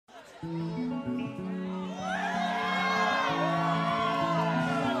Hey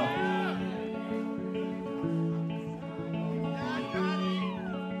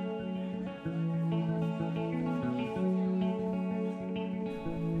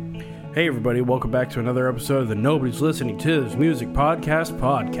everybody, welcome back to another episode of the Nobody's Listening to This Music Podcast.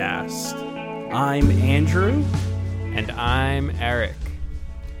 I'm Andrew. And I'm Eric.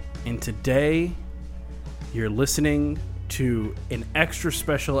 And today, you're listening to an extra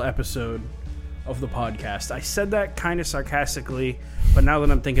special episode of the podcast. I said that kind of sarcastically, but now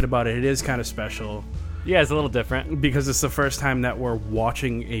that I'm thinking about it, it is kind of special. Yeah, it's a little different. Because it's the first time that we're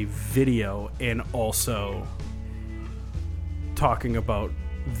watching a video and also talking about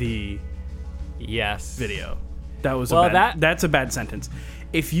the video. That was that's a bad sentence.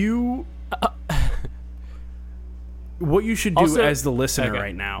 If you what you should do also, as the listener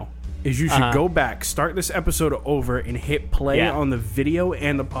right now is you should go back, start this episode over, and hit play on the video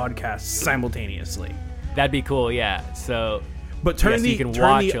and the podcast simultaneously. That'd be cool, yeah. So but turn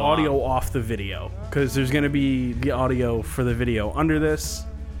the audio off the video, because there's going to be the audio for the video under this.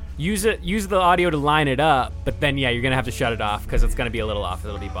 Use the audio to line it up, but then you're gonna have to shut it off because it's gonna be a little off.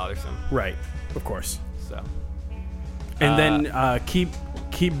 It'll be bothersome. Right, of course. So, and then keep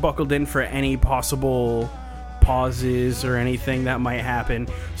buckled in for any possible pauses or anything that might happen.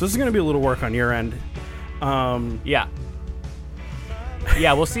 So this is gonna be a little work on your end. Yeah,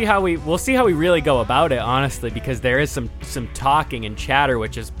 we'll see how we really go about it, honestly, because there is some talking and chatter,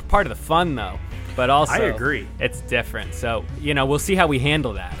 which is part of the fun, though. But also, I agree, it's different. So we'll see how we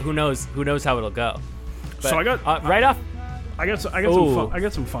handle that. Who knows how it'll go. But, so I got off. I got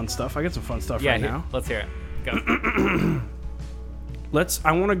some fun stuff. Right now. Let's hear it. Go.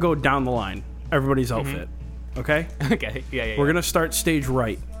 I want to go down the line. Everybody's outfit. Okay. Okay. Yeah. We're gonna start stage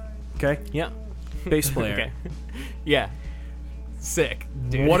right. Okay. Yeah. Bass player. Okay. Yeah. Sick,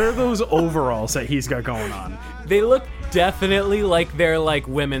 dude. What are those overalls that he's got going on? They look definitely like they're like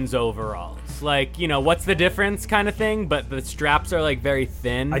women's overalls. Like, what's the difference kind of thing, but the straps are like very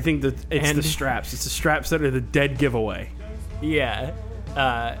thin. I think that it's the straps. It's the straps that are the dead giveaway. Yeah.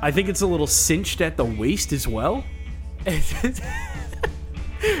 I think it's a little cinched at the waist as well.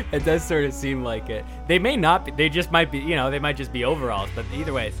 It does sort of seem like it. They may not be. They just might be, they might just be overalls, but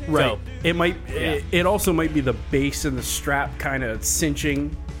either way, it's dope. It might. Yeah. It also might be the base and the strap kind of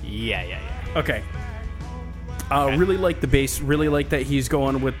cinching. Yeah. Okay. Okay. Really like the bass. Really like that he's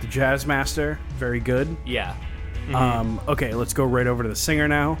going with the Jazzmaster. Very good. Yeah. Okay, let's go right over to the singer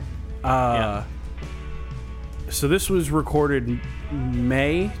now. So this was recorded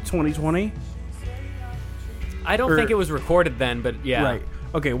May 2020. I don't think it was recorded then, but yeah. Right.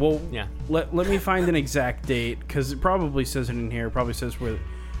 Okay, well, let me find an exact date, because it probably says it in here. It probably says where...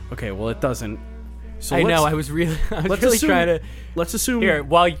 Okay, well, it doesn't. So I know, I was really trying to... Let's assume... Here,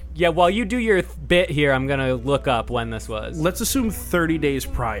 while you do your bit here, I'm going to look up when this was. Let's assume 30 days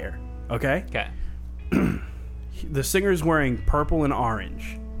prior, okay? Okay. The singer's wearing purple and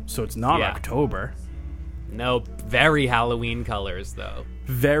orange, so it's not October. No, very Halloween colors, though.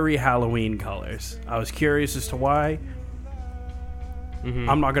 Very Halloween colors. I was curious as to why.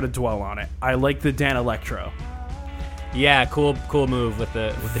 I'm not going to dwell on it. I like the Dan Electro. Yeah, cool move with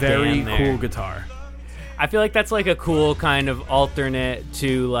the very Dan there. Cool guitar. I feel like that's like a cool kind of alternate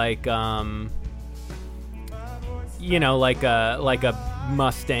to like like a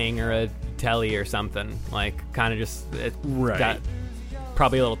Mustang or a Telly or something. Like kind of just got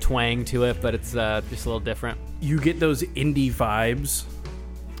probably a little twang to it, but it's just a little different. You get those indie vibes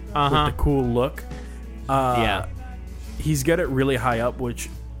with the cool look. He's got it really high up, which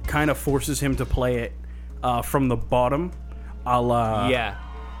kind of forces him to play it from the bottom, a la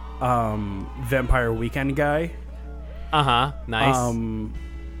Vampire Weekend guy. Nice.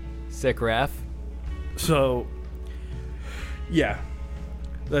 Sick ref. So, yeah,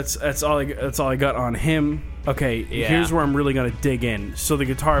 that's all I got on him. Okay, here's where I'm really gonna dig in. So the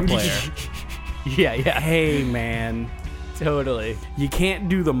guitar player. Yeah. Hey, man. Totally. You can't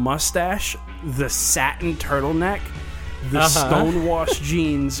do the mustache, the satin turtleneck, the stonewashed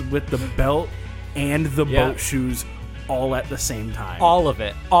jeans with the belt and the boat shoes all at the same time. All of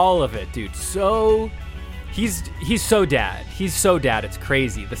it, dude. So he's so dad. He's so dad. It's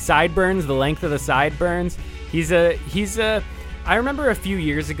crazy. The sideburns, the length of the sideburns. He's a. I remember a few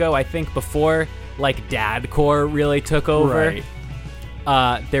years ago, I think before like dadcore really took over.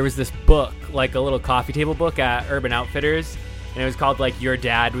 Right. There was this book, like a little coffee table book at Urban Outfitters, and it was called like Your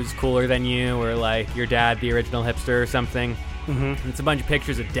Dad Was Cooler Than You, or like Your Dad the Original Hipster or something. And it's a bunch of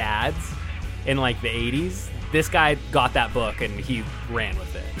pictures of dads in like the 80s. This guy got that book and he ran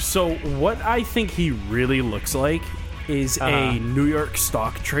with it. So what I think he really looks like is a New York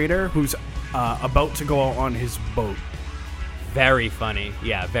stock trader who's about to go out on his boat. Very funny.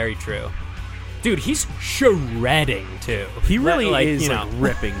 Yeah, very true. Dude, he's shredding too. He really is, you like, know,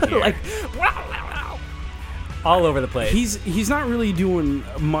 ripping here. like all over the place. He's not really doing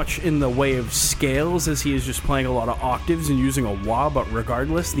much in the way of scales, as he is just playing a lot of octaves and using a wah, but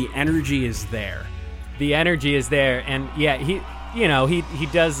regardless, the energy is there. The energy is there, and yeah, he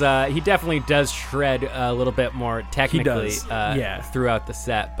definitely does shred a little bit more technically throughout the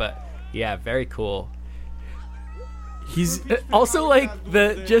set, but yeah, very cool. He's also like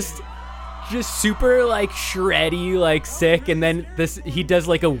the just super like shreddy, like sick, and then he does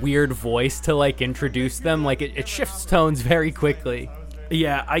like a weird voice to like introduce them, like it shifts tones very quickly.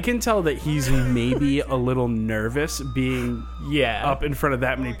 Yeah, I can tell that he's maybe a little nervous being up in front of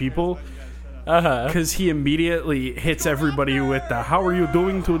that many people. Because he immediately hits everybody with the "How are you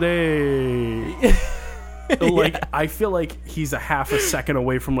doing today?" Like, I feel like he's a half a second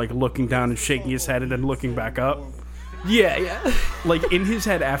away from like looking down and shaking his head and then looking back up. Yeah. Like, in his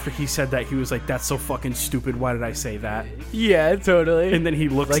head, after he said that, he was like, "That's so fucking stupid. Why did I say that?" Yeah, totally. And then he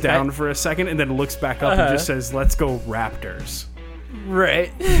looks down for a second and then looks back up and just says, "Let's go Raptors."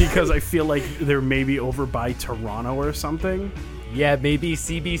 Right. Because I feel like they're maybe over by Toronto or something. Yeah, maybe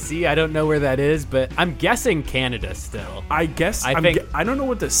CBC. I don't know where that is, but I'm guessing Canada still. I guess. I don't know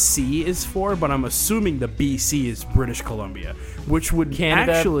what the C is for, but I'm assuming the BC is British Columbia, which would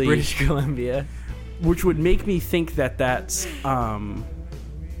Canada, British Columbia. Which would make me think that that's. Oh,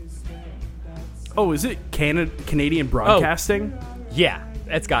 is it Canadian Broadcasting? Oh, yeah,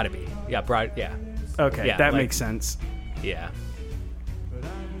 it's got to be. Yeah, Yeah. Okay, yeah, that makes sense. Yeah.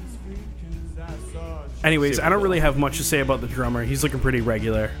 Anyways, I don't really have much to say about the drummer. He's looking pretty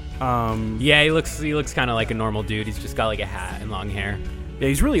regular. Yeah, he looks kind of like a normal dude. He's just got like a hat and long hair. Yeah,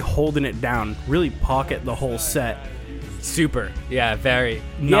 he's really holding it down. Really pocket the whole set. Super. Yeah, very.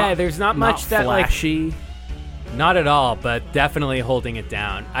 There's not much that flashy. Like. Not at all, but definitely holding it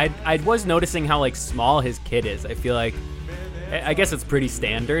down. I was noticing how like small his kit is. I feel like, I guess it's pretty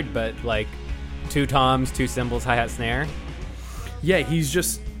standard, but like 2 toms, 2 cymbals, hi-hat, snare. Yeah,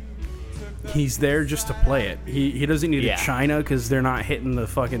 he's there just to play it. He doesn't need a China because they're not hitting the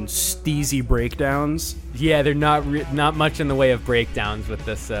fucking steezy breakdowns. Yeah, they're not much in the way of breakdowns with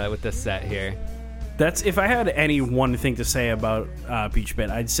this set here. That's, if I had any one thing to say about Peach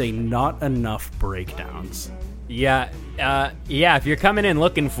Pit, I'd say not enough breakdowns. Yeah, if you're coming in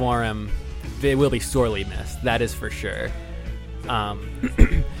looking for him, they will be sorely missed. That is for sure.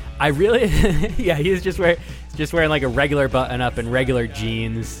 I really, he's just wearing like a regular button up and regular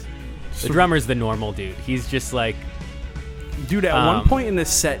jeans. The drummer's the normal dude. He's just like, dude. At one point in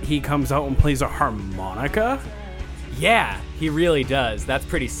this set, he comes out and plays a harmonica. Yeah, he really does. That's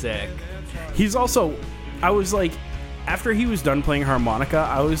pretty sick. He's also, I was like, after he was done playing harmonica,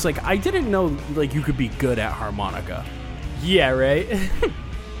 I was like, I didn't know like you could be good at harmonica. Yeah, right.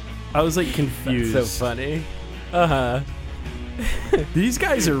 I was like confused. That's so funny. These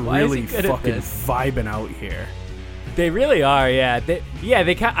guys are really fucking vibing out here. They really are, yeah.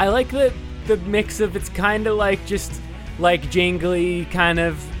 I like the mix of, it's kind of like just like jangly kind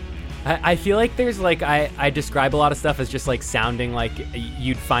of. I feel like there's like I describe a lot of stuff as just like sounding like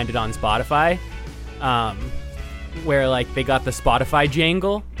you'd find it on Spotify, where like they got the Spotify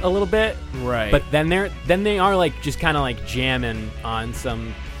jangle a little bit, right? But then they are like just kind of like jamming on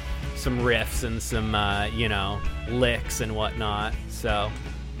some riffs and some licks and whatnot. So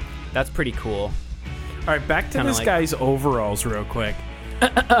that's pretty cool. All right, back to this guy's overalls real quick.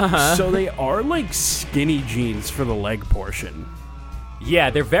 So they are like skinny jeans for the leg portion.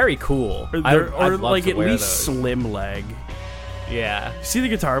 Yeah, they're very cool. Or like at least slim leg. Yeah. See the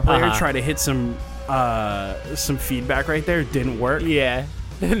guitar player try to hit some feedback right there? Didn't work. Yeah.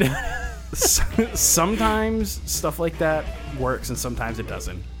 Sometimes stuff like that works and sometimes it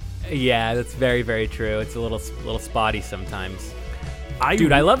doesn't. Yeah, that's very, very true. It's a little spotty sometimes.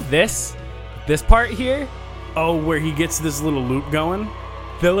 Dude, I love this part here. Oh, where he gets this little loop going?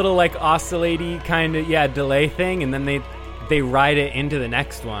 The little like oscillating kind of delay thing, and then they ride it into the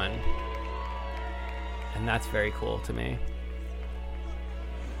next one. And that's very cool to me.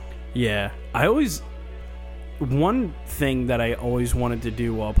 Yeah. One thing that I always wanted to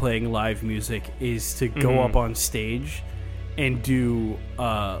do while playing live music is to go up on stage and do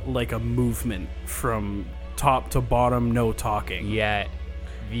like a movement from top to bottom, no talking. Yeah,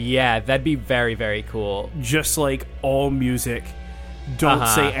 that'd be very, very cool. Just like all music. Don't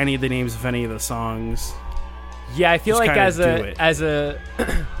say any of the names of any of the songs. Yeah, I feel like as a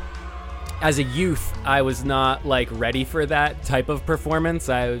youth, I was not like ready for that type of performance.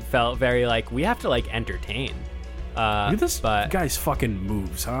 I felt very like, we have to like entertain. Look at this But guy's fucking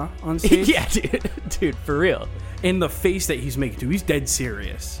moves, huh? On stage? yeah, dude, for real. And the face that he's making, too. He's dead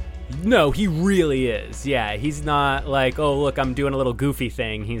serious. No, he really is. Yeah, he's not like, oh, look, I'm doing a little goofy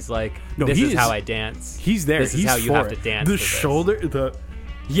thing. He's like, No, this he is is- how I dance. He's there. This is He's how you for have it. to dance. The to this. shoulder, the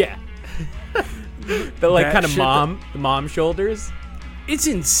Yeah. The like That kind of shit mom shoulders. it's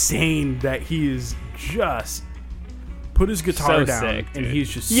insane that he is just put his guitar So down sick, and dude. he's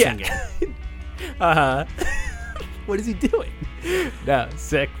just Yeah. singing. What is he doing? No,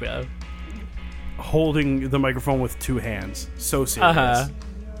 sick though. Holding the microphone with two hands. So serious.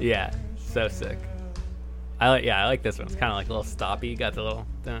 Yeah, so sick. I like this one. It's kind of like a little stoppy. Got the little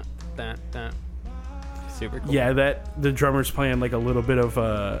dun, dun, dun. Super cool. Yeah, that the drummer's playing like a little bit of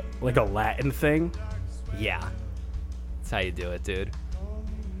a Latin thing. Yeah. That's how you do it, dude.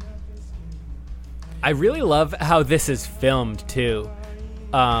 I really love how this is filmed too.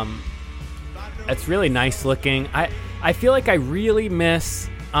 It's really nice looking. I feel like I really miss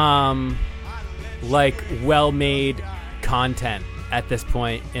like well-made content at this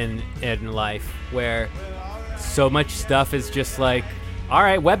point in life, where so much stuff is just like, all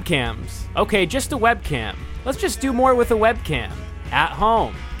right, webcams. Okay, just a webcam. Let's just do more with a webcam at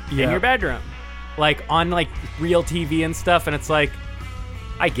home in Yeah. your bedroom, like on like real TV and stuff. And it's like,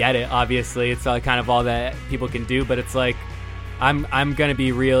 I get it. Obviously, it's kind of all that people can do, but it's like, I'm gonna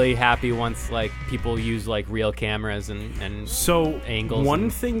be really happy once like people use like real cameras and So angles. one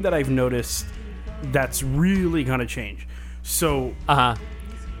and, thing that I've noticed that's really gonna change. So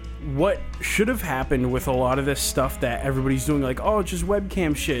what should have happened with a lot of this stuff that everybody's doing, like, oh, just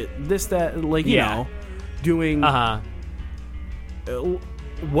webcam shit, this, that, like, you Yeah. know, doing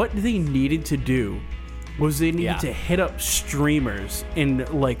what they needed to do was they needed Yeah. to hit up streamers and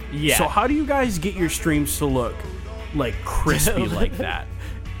like, Yeah. so how do you guys get your streams to look like crispy like that?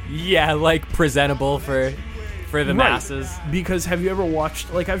 Yeah, like presentable for the masses. Because have you ever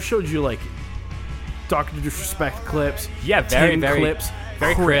watched, like, I've showed you like Dr. Disrespect clips, Yeah, very, Tim very clips,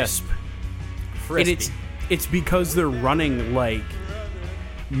 very crisp. Crispy. And it's because they're running like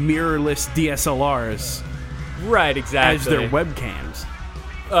mirrorless DSLRs Right, exactly. as their webcams.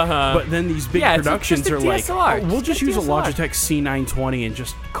 Uh-huh. But then these big Yeah, it's productions just a are like, DSLR. oh, we'll just Just a use a DSLR. Logitech C920 and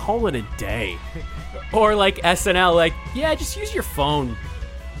just call it a day. Or like SNL, like, yeah, just use your phone.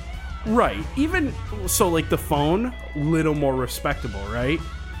 Right. Even so, like the phone, little more respectable, right?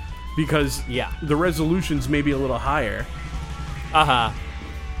 Because Yeah. the resolution's maybe a little higher. Uh-huh.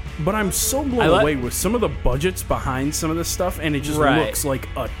 But I'm so blown away with some of the budgets behind some of this stuff, and it just Right. looks like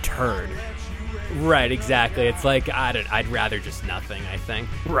a turd. Right, exactly. It's like I'd rather just nothing, I think.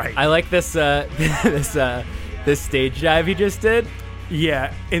 Right. I like this this stage dive he just did.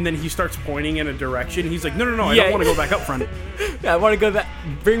 Yeah, and then he starts pointing in a direction. He's like, no, I Yeah. don't want to go back up front. Yeah, I want to go that.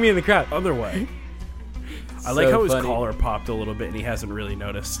 Bring me in the crowd. Other way. I like So how his funny. collar popped a little bit, and he hasn't really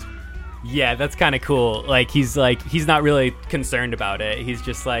noticed. Yeah, that's kind of cool. Like he's not really concerned about it. He's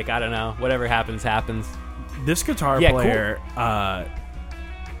just like, I don't know, whatever happens, happens. This guitar Yeah, cool. player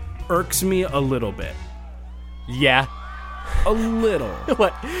irks me a little bit. Yeah. A little.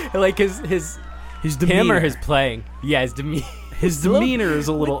 What? Like his His demeanor. him or his playing? Yeah, his demeanor. His demeanor is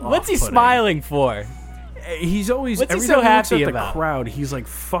a little What's he off-putting. smiling for? He's always, What's he every so time he looks happy at the about? crowd, he's like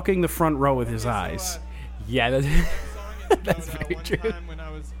fucking the front row with his eyes. Yeah, that's very true.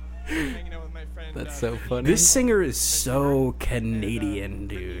 That's so funny. This singer is so Canadian,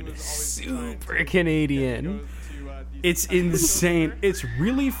 dude. super Canadian. It's insane. It's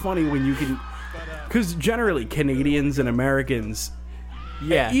really funny when you can, because generally Canadians and Americans,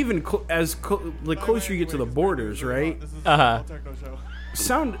 Yeah. even the closer you get to the borders, right,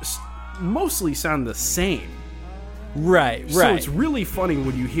 mostly sound the same. Right. So it's really funny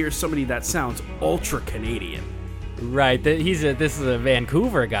when you hear somebody that sounds ultra Canadian. Right. This is a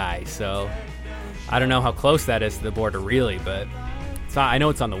Vancouver guy, so I don't know how close that is to the border, really, but it's not, I know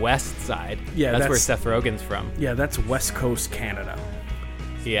it's on the west side. Yeah, that's where that's- Seth Rogen's from. Yeah, that's West Coast Canada.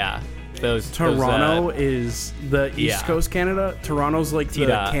 Yeah, those Toronto is the East yeah. Coast Canada. Toronto's like the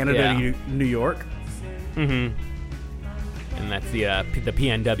T-Dot, Canada yeah. New York. and that's the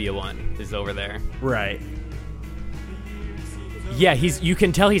PNW one is over there. Right. Yeah, you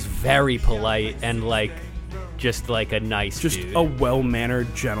can tell he's very polite and like just like a nice Just dude. a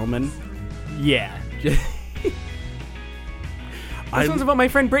well-mannered gentleman. Yeah. This one's about my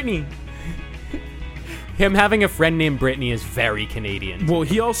friend Brittany. Him having a friend named Brittany is very Canadian. Well,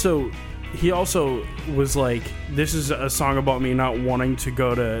 he also was like, this is a song about me not wanting to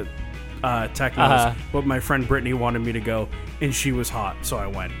go to technos, but my friend Brittany wanted me to go, and she was hot, so I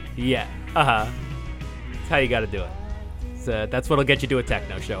went. Yeah. That's how you got to do it. So that's what'll get you to a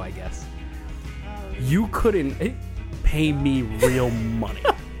techno show, I guess. You couldn't pay me real money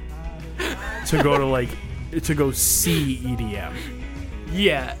to go see EDM.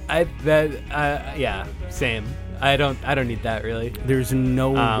 Yeah, yeah, same. I don't need that really. There's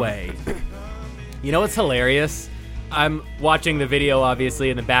no way. You know what's hilarious? I'm watching the video obviously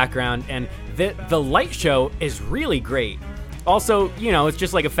in the background, and the light show is really great. Also, you know, it's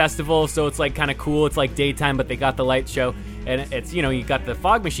just like a festival, so it's like kind of cool. It's like daytime, but they got the light show, and it's, you know, you got the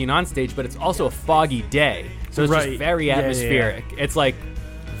fog machine on stage, but it's also a foggy day, so it's just very atmospheric. Yeah. It's like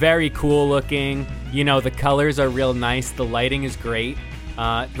very cool looking. You know, the colors are real nice. The lighting is great,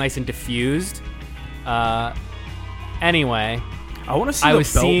 nice and diffused. Anyway, I want to see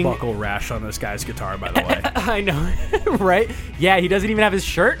the belt buckle rash on this guy's guitar, by the way. I know, right? Yeah, he doesn't even have his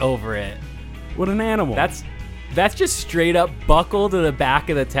shirt over it. What an animal. That's just straight up buckle to the back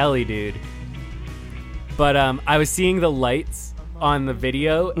of the telly, dude. But I was seeing the lights on the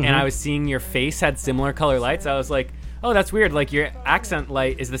video, and I was seeing your face had similar color lights. I was like, oh, that's weird. Like, your accent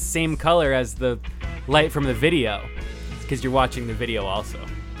light is the same color as the light from the video. It's because you're watching the video also.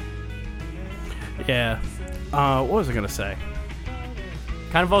 Yeah. What was I going to say?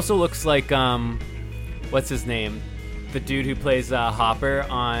 Kind of also looks like, what's his name? The dude who plays Hopper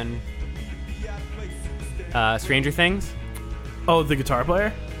on Stranger Things. Oh, the guitar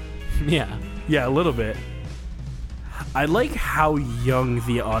player? Yeah. Yeah, a little bit. I like how young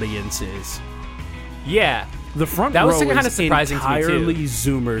the audience is. Yeah. The front row was kind of surprising entirely to me too.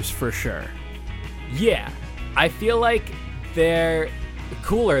 Zoomers for sure. Yeah. I feel like they're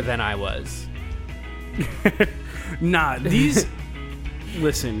cooler than I was. Nah, these...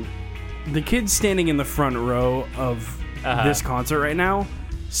 Listen, the kids standing in the front row of this concert right now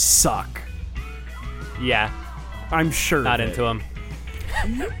suck. Yeah. I'm sure. Not into them.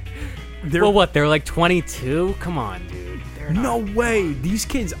 They're, well, what? They're like 22? Come on, dude. No way. These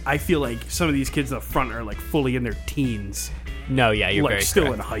kids, I feel like some of these kids in the front are like fully in their teens. No, yeah, you're like very still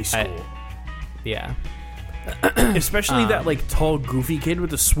correct. in high school. Yeah. Especially that like tall, goofy kid with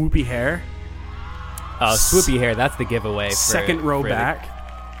the swoopy hair. Oh, swoopy hair. That's the giveaway. Second row back.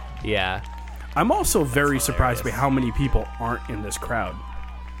 Yeah. I'm also very surprised by how many people aren't in this crowd.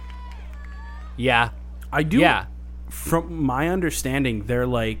 Yeah. I do. Yeah. From my understanding, they're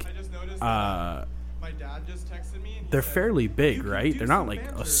like, my dad just texted me. They're fairly big, right? They're not like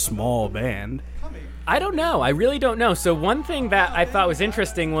a small band. I don't know. I really don't know. So one thing that I thought was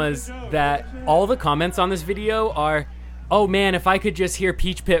interesting was that all the comments on this video are, oh man, if I could just hear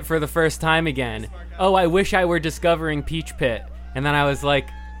Peach Pit for the first time again. Oh, I wish I were discovering Peach Pit. And then I was like,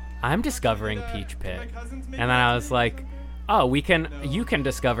 I'm discovering Peach Pit. And then I was like, oh, you can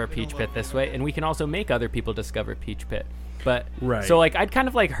discover Peach Pit this way, and we can also make other people discover Peach Pit. But right. So like I'd kind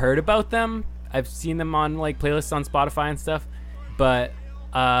of like heard about them. I've seen them on like playlists on Spotify and stuff. But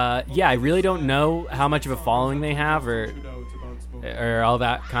yeah, I really don't know how much of a following they have or all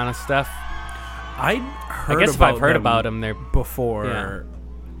that kind of stuff. I guess if I've heard about them, they're before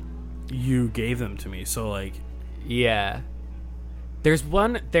you gave them to me. So like, yeah, there's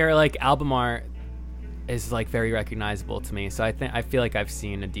one. Their like album art is like very recognizable to me. So I feel like I've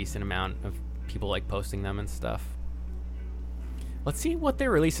seen a decent amount of people like posting them and stuff. Let's see what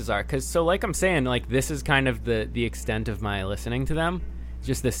their releases are, because so like I'm saying, like this is kind of the extent of my listening to them.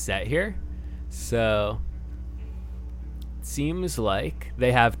 Just this set here. So it seems like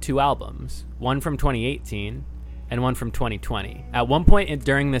they have 2 albums, one from 2018 and one from 2020. At one point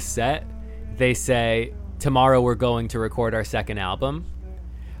during this set, they say, tomorrow we're going to record our second album.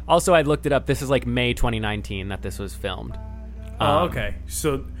 Also, I looked it up. This is like May 2019 that this was filmed. Oh, okay.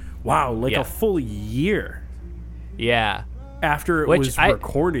 So, wow, like a full year. Yeah. After it was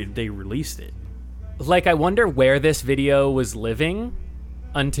recorded, they released it. Like, I wonder where this video was living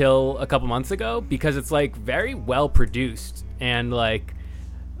until a couple months ago, because it's like very well produced, and like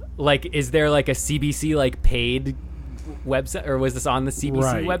is there like a CBC like paid website, or was this on the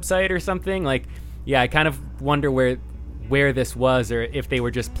CBC website or something? Like, yeah, I kind of wonder where this was, or if they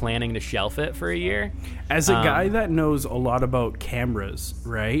were just planning to shelf it for a year. As a guy that knows a lot about cameras,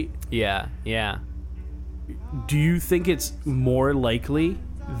 right? Yeah. Do you think it's more likely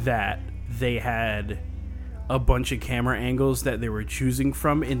that they had a bunch of camera angles that they were choosing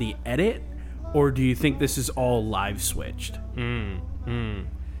from in the edit, or do you think this is all live switched?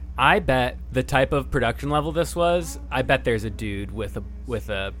 I bet the type of production level this was, I bet there's a dude with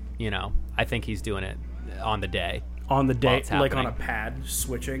a you know, I think he's doing it on the day. On the day, like on a pad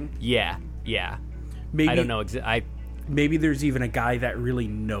switching? Yeah. Maybe, I don't know. Maybe there's even a guy that really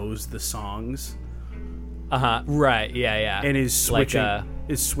knows the songs. Right. Yeah. And is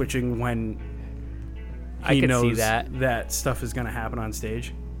switching when he knows that stuff is going to happen on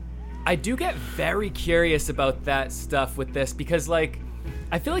stage. I do get very curious about that stuff with this because, like,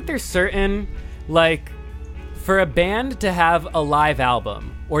 I feel like there's certain, like, for a band to have a live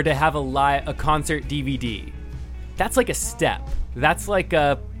album or to have a concert DVD, that's like a step. That's like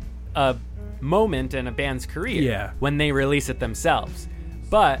a moment in a band's career when they release it themselves.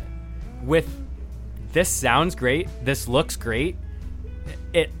 But with this sounds great, this looks great,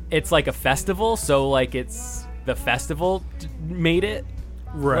 it's like a festival, so like it's the festival made it,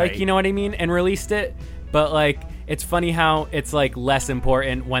 right? Like, you know what I mean, and released it. But like, it's funny how it's like less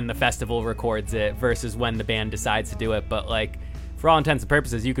important when the festival records it versus when the band decides to do it. But like, for all intents and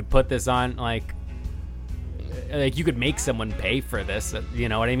purposes, you could put this on like you could make someone pay for this. You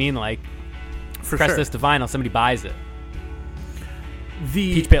know what I mean? Like, press this to vinyl, somebody buys it.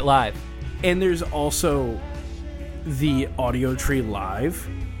 The Peach Pit Live, and there's also the Audio Tree Live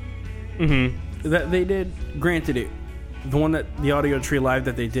that they did. Granted, the Audio Tree Live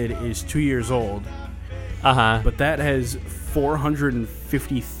that they did is 2 years old. But that has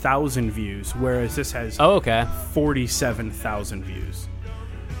 450,000 views, whereas this has 47,000 views.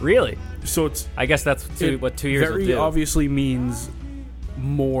 Really? So it's, I guess that's what 2 years will do. Very obviously means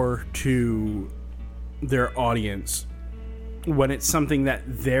more to their audience when it's something that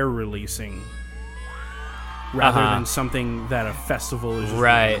they're releasing rather than something that a festival is just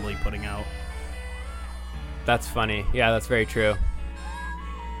randomly putting out. That's funny. Yeah, that's very true.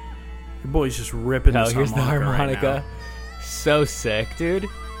 Your boy's just ripping this here's the harmonica. Right now. So sick, dude. I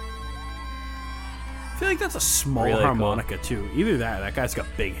feel like that's a small harmonica, too. Either that guy's got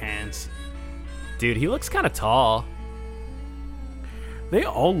big hands. Dude, he looks kind of tall. They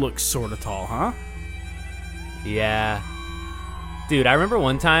all look sort of tall, huh? Yeah. Dude, I remember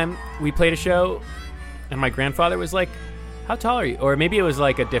one time we played a show, and my grandfather was like, how tall are you? Or maybe it was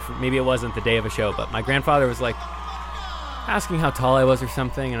like maybe it wasn't the day of a show, but my grandfather was like, asking how tall I was or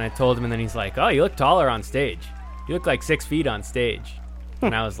something, and I told him, and then he's like, oh, you look taller on stage. You look like 6 feet on stage.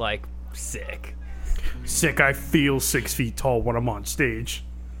 And I was like, sick. Sick, I feel 6 feet tall when I'm on stage.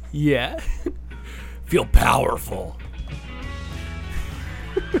 Yeah. Feel powerful.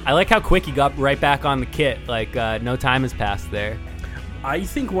 I like how quick he got right back on the kit. Like, no time has passed there. I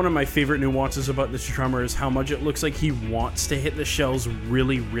think one of my favorite nuances about this drummer is how much it looks like he wants to hit the shells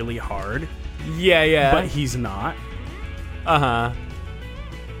really, really hard. Yeah. But he's not.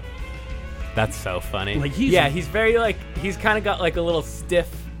 That's so funny. Like he's very like, he's kind of got like a little stiff.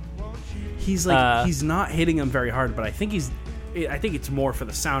 He's like he's not hitting them very hard, but I think it's more for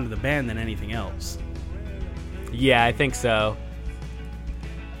the sound of the band than anything else. Yeah, I think so.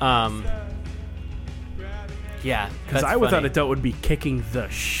 Yeah, because I without a doubt would be kicking the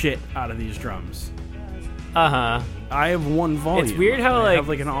shit out of these drums. I have one volume. It's weird how I have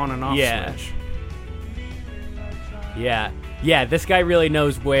like an on and off switch. Yeah. This guy really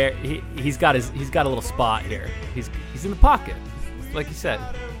knows where he's got a little spot here. He's in the pocket, like you said.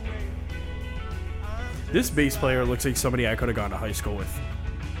 This bass player looks like somebody I could have gone to high school with.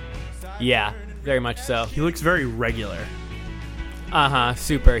 Yeah, very much so. He looks very regular.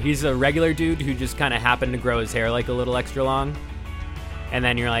 Super. He's a regular dude who just kind of happened to grow his hair like a little extra long, and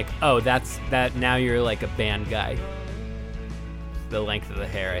then you're like, oh, that's that. Now you're like a band guy. The length of the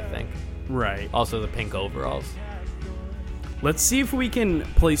hair, I think. Right. Also the pink overalls. Let's see if we can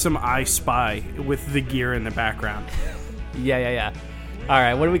play some I Spy with the gear in the background. Yeah. All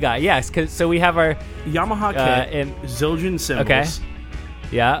right, what do we got? Yes, so we have our Yamaha kit, and Zildjian cymbals. Okay.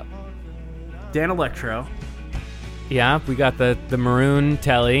 Yeah. Dan Electro. Yeah, we got the maroon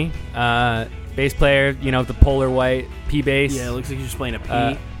telly. Bass player, the polar white P bass. Yeah, it looks like he's just playing a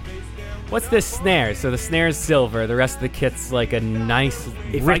P. What's this snare? So the snare is silver. The rest of the kit's like a nice,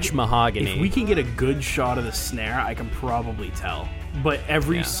 rich mahogany. If we can get a good shot of the snare, I can probably tell. But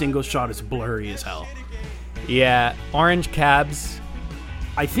every single shot is blurry as hell. Yeah, orange cabs.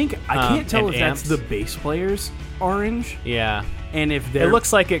 I can't tell if amps. that's the bass player's orange. Yeah. And if it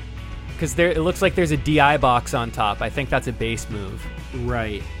looks like it, because it looks like there's a DI box on top. I think that's a bass move.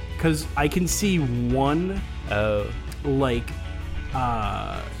 Right. Because I can see one, what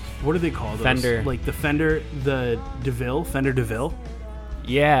do they call those? Fender. Like the Fender, the DeVille, Fender DeVille.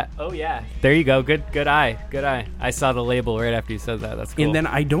 Yeah. Oh, yeah. There you go. Good eye. I saw the label right after you said that. That's cool. And then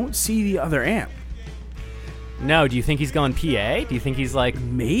I don't see the other amp. No, do you think he's going PA? Do you think he's like...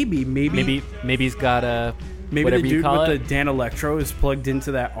 Maybe he's got a... Maybe the dude with the Dan Electro is plugged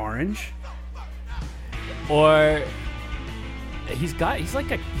into that orange? Or... He's got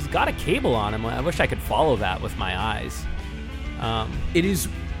a cable on him. I wish I could follow that with my eyes. It's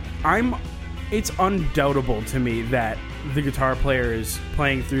undoubtable to me that the guitar player is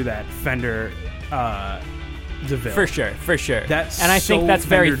playing through that Fender DeVille. For sure. That's and I so think that's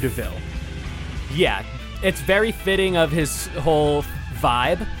Fender very DeVille. Yeah, it's very fitting of his whole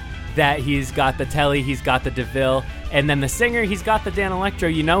vibe that he's got the Telly, he's got the DeVille, and then the singer, he's got the Dan Electro.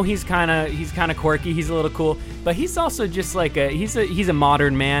 You know, he's kind of quirky, he's a little cool, but he's also just like he's a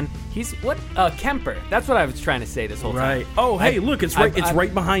modern man. He's Kemper. That's what I was trying to say this whole time. Right. Oh, hey, look, it's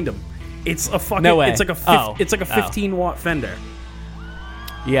right behind him. It's a fucking. No way. It's like a 15-watt Fender.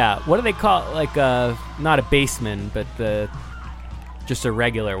 Yeah. What do they call it? Like not a Bassman, but just a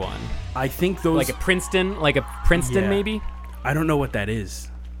regular one. I think those like a Princeton, Yeah. maybe. I don't know what that is.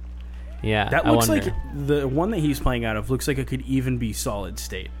 Yeah, That I looks wonder. like the one that he's playing out of looks like it could even be solid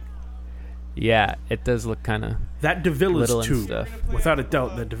state. Yeah, it does look kind of That DeVille is little and 2. stuff. Without a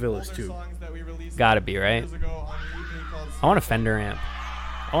doubt, that DeVille is 2. Gotta be, right? I want a Fender amp.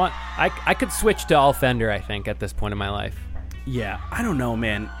 I could switch to all Fender, I think, at this point in my life. Yeah, I don't know,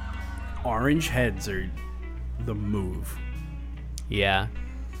 man. Orange heads are the move. Yeah.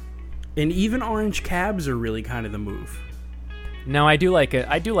 And even orange cabs are really kind of the move. No, I do like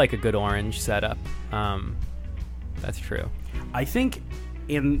a good orange setup. That's true. I think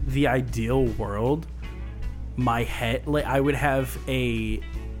in the ideal world, my head, like, I would have a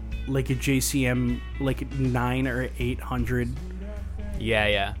JCM 9 or 800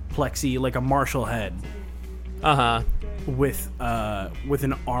 Yeah. plexi, like a Marshall head Uh-huh. with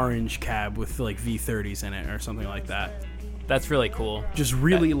an orange cab with like V30s in it or something like that. That's really cool. Just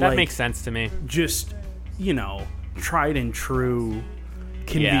really that makes sense to me. just, tried and true,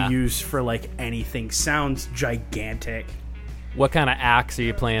 can Yeah. be used for like anything. Sounds gigantic. What kind of axe are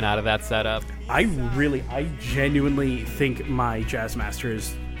you playing out of that setup? I genuinely think my Jazzmaster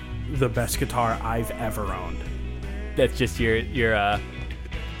is the best guitar I've ever owned. That's just your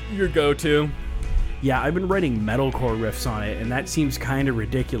go-to. Yeah, I've been writing metalcore riffs on it, and that seems kind of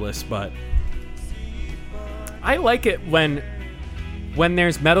ridiculous, but I like it when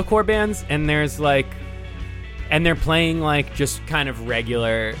there's metalcore bands and there's and they're playing like just kind of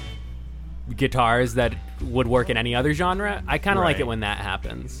regular guitars that would work in any other genre. I kind of like Right. it when that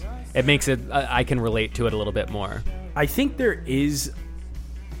happens. It makes it I can relate to it a little bit more. I think there is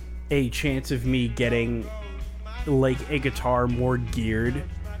a chance of me getting like a guitar more geared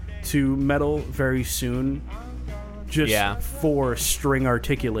to metal very soon, just Yeah. for string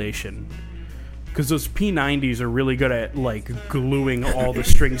articulation. Because those P90s are really good at like gluing all the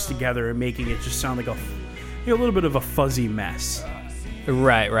strings together and making it just sound like a little bit of a fuzzy mess.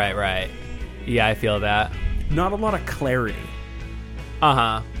 Right. Yeah, I feel that. Not a lot of clarity.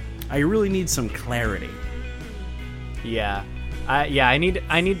 Uh-huh. I really need some clarity. Yeah. I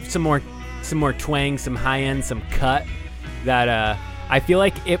need some more twang, some high end, some cut that I feel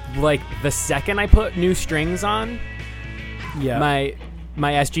like the second I put new strings on, Yeah.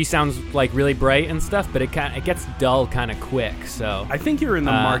 my SG sounds like really bright and stuff, but it gets dull kind of quick. So I think you're in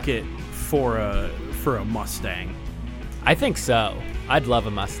the market for a Mustang, I think so. I'd love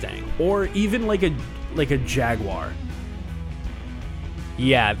a Mustang. or even like a Jaguar.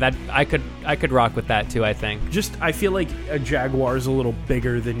 Yeah, that I could rock with that too, I think. Just I feel like a Jaguar is a little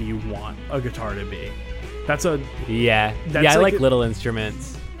bigger than you want a guitar to be. That's Yeah. That's I like like little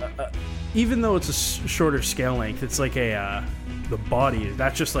instruments. even though it's a shorter scale length, it's like the body.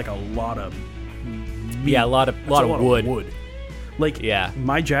 That's just like a lot of meat. Yeah, a lot of That's wood. Like, Yeah.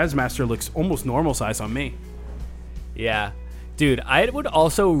 my Jazzmaster looks almost normal size on me. Yeah. Dude, I would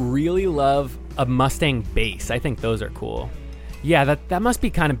also really love a Mustang bass. I think those are cool. Yeah, that must be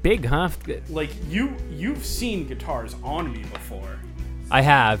kind of big, huh? Like you've seen guitars on me before. I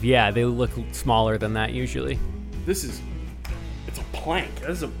have, yeah. They look smaller than that usually. It's a plank. This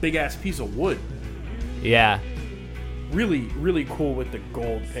is a big ass piece of wood. Yeah. Really, really cool with the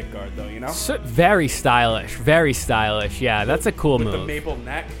gold pickguard though, you know? So, very stylish. Very stylish. Yeah, that's a cool With move. the maple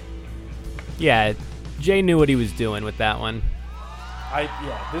neck. Yeah, Jay knew what he was doing with that one.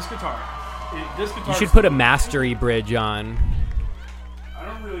 This guitar. You should put a mastery bridge on. I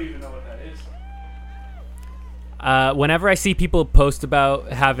don't really even know what that is. Whenever I see people post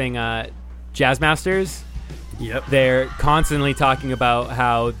about having Jazzmasters, Yep. they're constantly talking about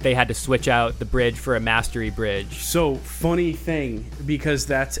how they had to switch out the bridge for a mastery bridge. So, funny thing, because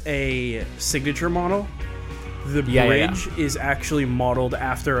that's a signature model, the Yeah. bridge is actually modeled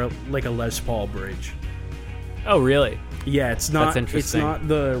after a Les Paul bridge. Oh, really? Yeah, it's not. That's interesting. It's not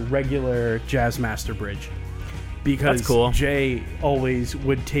the regular Jazzmaster bridge. Because That's cool. Jay always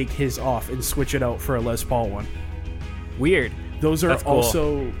would take his off and switch it out for a Les Paul one. Weird. Those are That's cool.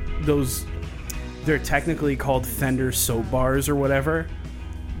 also those. They're technically called Fender soap bars or whatever,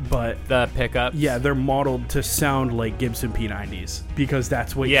 but The pickups. yeah, they're modeled to sound like Gibson P90s because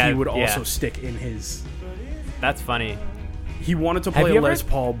that's what Yeah, he would yeah. also stick in his That's funny. He wanted to Have play you a ever- Les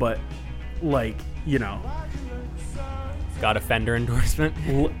Paul, but like, you know, Got a Fender endorsement.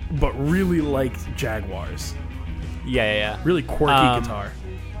 but really liked Jaguars. Yeah. Really quirky guitar.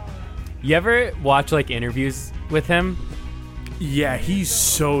 You ever watch like interviews with him? Yeah, he's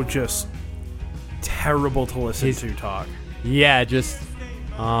so just terrible to listen to talk. Yeah, just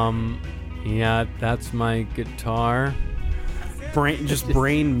yeah, that's my guitar.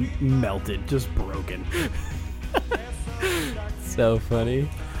 Brain melted, just broken. So funny.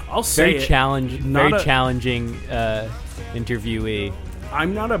 I'll say Very it, challenging interviewee.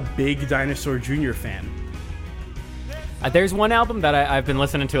 I'm not a big Dinosaur Jr. fan. There's one album that I've been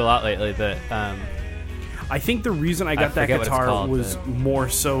listening to a lot lately that I think the reason I got that forget what it's guitar called, was but- more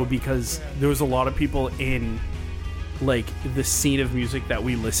so because there was a lot of people in like the scene of music that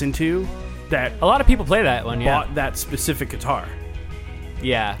we listen to that a lot of people play that one. Yeah, bought that specific guitar.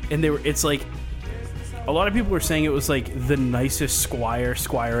 yeah. And it's like a lot of people were saying it was like the nicest Squire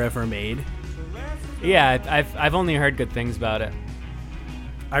ever made. Yeah, I've only heard good things about it.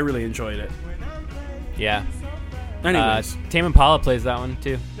 I really enjoyed it. Yeah. Anyways, Tame Impala plays that one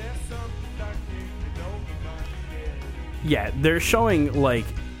too. yeah, they're showing like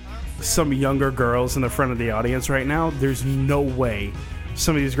some younger girls in the front of the audience right now. There's no way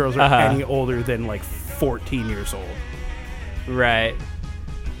some of these girls are any older than like 14 years old. Right.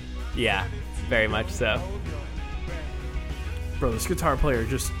 Yeah, very much so. Bro, this guitar player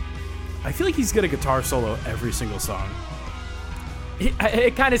just... I feel like he's got a guitar solo every single song.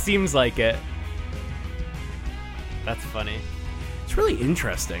 It kind of seems like it. That's funny. It's really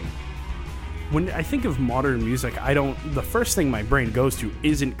interesting. When I think of modern music, the first thing my brain goes to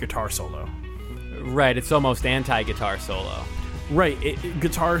isn't guitar solo. Right, it's almost anti-guitar solo. Right,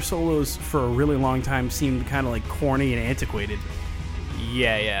 guitar solos for a really long time seemed kind of like corny and antiquated.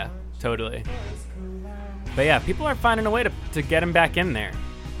 Yeah, totally. But yeah, people are finding a way to get him back in there.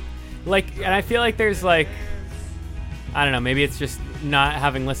 Like, and I feel like there's like, I don't know, maybe it's just not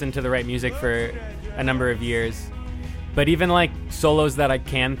having listened to the right music for a number of years. But even like solos that I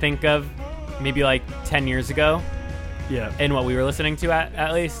can think of, maybe like 10 years ago, Yeah. and what we were listening to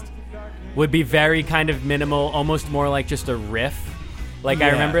at least, would be very kind of minimal, almost more like just a riff. Like I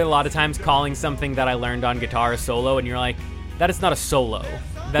Yeah. remember a lot of times calling something that I learned on guitar a solo, and you're like, that is not a solo.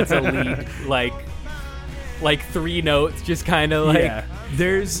 That's a lead, like 3 notes, just kind of like Yeah.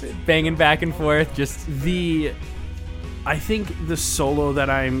 There's banging back and forth. Just I think the solo that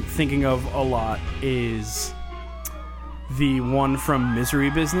I'm thinking of a lot is the one from Misery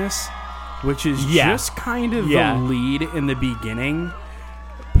Business, which is Yeah. just kind of Yeah. the lead in the beginning,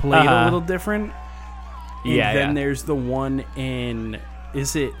 played a little different. And Yeah, then yeah. there's the one in,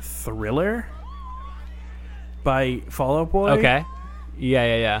 is it Thriller by Fall Out Boy? okay.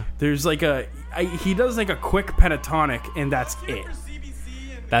 Yeah. There's like he does like a quick pentatonic, and that's it.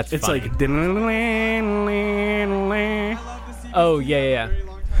 That's It's funny. like Oh yeah.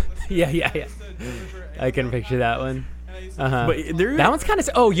 Yeah. I can picture that one. but there That one's kind of.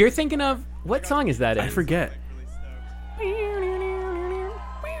 Oh, you're thinking of what song is that in? I forget.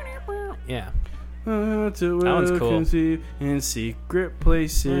 Yeah. To That one's cool. conceive in secret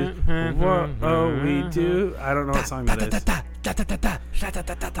places. What we do? I don't know what song that is.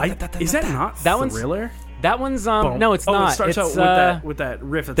 Is that not That one's- Thriller? That one's no, it's not. It starts it's out with that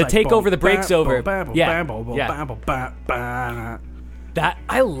riff. That's the like, take over, the breaks bam, over. bam, bam, Yeah. bam, bam, Yeah. bam, bam, bam, bam. that.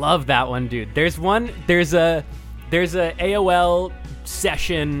 I love that one, dude. There's a AOL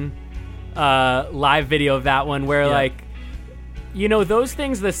session live video of that one where Yeah. like, you know, those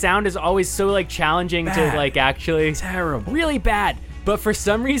things, the sound is always so like challenging Bad. to like actually Terrible. really bad. But for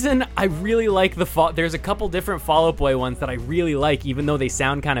some reason, I really like there's a couple different Fall Out Boy ones that I really like, even though they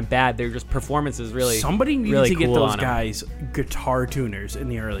sound kind of bad. They're just performances really. Somebody needed really to get cool those on 'em. guys guitar tuners in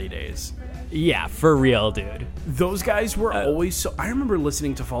the early days. Yeah, for real, dude. Those guys were always so. I remember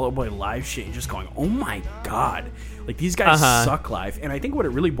listening to Fall Out Boy live shit and just going, "Oh my god!" Like these guys suck live. And I think what it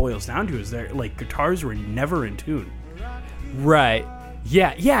really boils down to is their like guitars were never in tune. Right.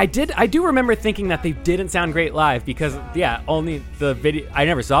 Yeah, I do remember thinking that they didn't sound great live because only the video I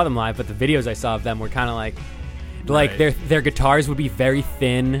never saw them live, but the videos I saw of them were kind of like Right. their guitars would be very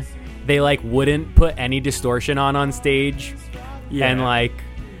thin. They like wouldn't put any distortion on stage. Yeah. And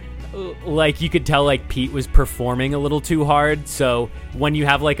like you could tell like Pete was performing a little too hard. So when you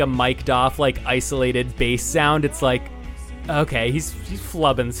have like a mic'd off like isolated bass sound, it's like okay, he's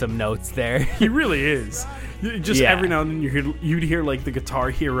flubbing some notes there. He really is. Just Yeah. every now and then you'd hear like the Guitar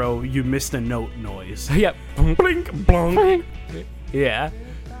Hero "You Missed a Note" noise. Yep. Blink, blunk. Yeah.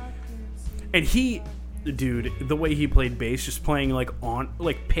 And he, dude, the way he played bass, just playing like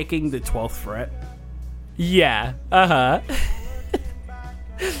picking the 12th fret. Yeah. Uh-huh.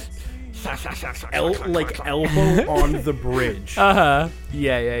 like elbow on the bridge. Uh-huh.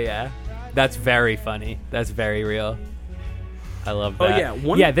 Yeah. That's very funny. That's very real. I love that.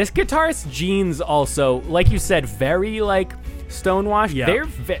 Oh, yeah. This guitarist's jeans also, like you said, very, like, stonewashed. Yeah. They're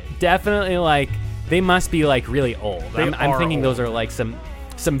definitely, like, they must be, like, really old. I'm thinking old. those are, like, some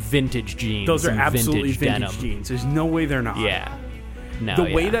vintage jeans. Those are some absolutely vintage denim. jeans. There's no way they're not. Yeah. No,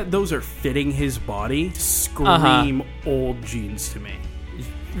 The way that those are fitting his body scream old jeans to me.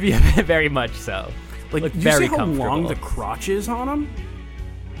 Yeah, very much so. Like, Look you very see how comfortable. long the crotch is on them?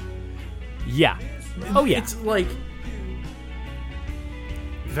 Yeah. Oh, yeah. It's like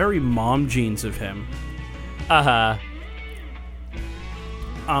very mom jeans of him. Uh-huh.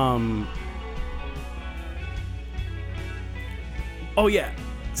 Oh yeah,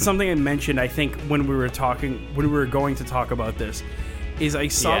 something I mentioned. I think when we were going to talk about this, is I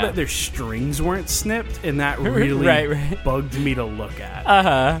saw Yeah. that their strings weren't snipped, and that really Right. bugged me to look at.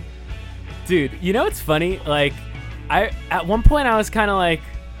 Uh-huh. Dude, you know what's funny? Like, at one point I was kind of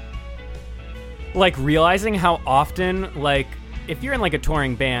like realizing how often, like, if you're in like a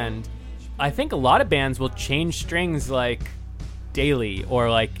touring band, I think a lot of bands will change strings like daily or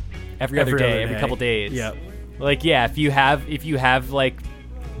like every other day, every couple days. Yep. Like, yeah, if you have like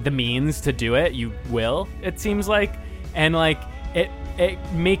the means to do it, you will, it seems like. And like it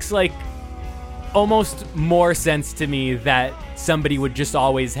makes like almost more sense to me that somebody would just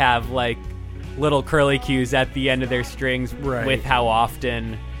always have like little curly cues at the end of their strings Right. with how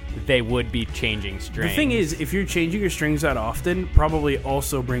often they would be changing strings. The thing is, if you're changing your strings that often, probably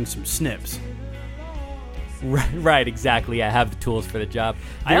also bring some snips. Right, exactly. I have the tools for the job.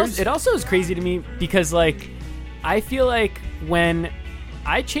 It also is crazy to me because, like, I feel like when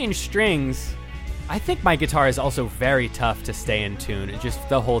I change strings, I think my guitar is also very tough to stay in tune. It just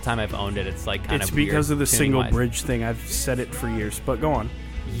the whole time I've owned it, it's like kind It's of weird because of the single tuning-wise. bridge thing. I've said it for years, but go on.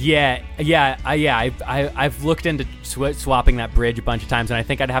 I've looked into swapping that bridge a bunch of times, and I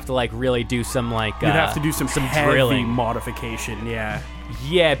think I'd have to like really do some like You'd have to do some heavy drilling. modification. Yeah.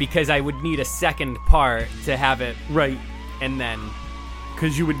 Yeah, because I would need a second part to have it, Right. and then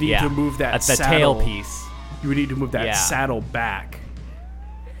Because you would need to move that that's the saddle. tailpiece. You would need to move that Yeah. saddle back.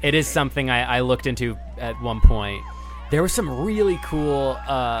 It is something I looked into at one point. There was some really cool,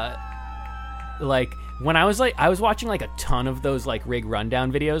 like when I was watching like a ton of those like rig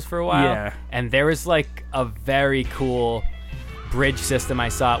rundown videos for a while. Yeah. And there was like a very cool bridge system I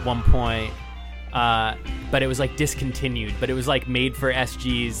saw at one point. But it was like discontinued, but it was like made for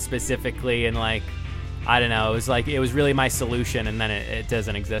SGs specifically, and like I don't know, it was really my solution, and then it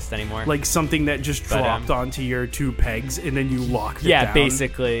doesn't exist anymore. Like something that just But, dropped onto your two pegs and then you locked it yeah, down.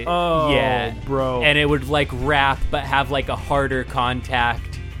 basically. Oh, yeah, bro. And it would like wrap, but have like a harder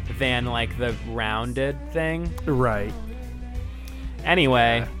contact than like the rounded thing. Right.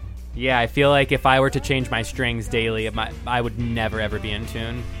 Anyway, yeah, I feel like if I were to change my strings daily, I would never ever be in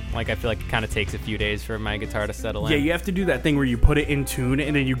tune. Like, I feel like it kind of takes a few days for my guitar to settle in. Yeah, you have to do that thing where you put it in tune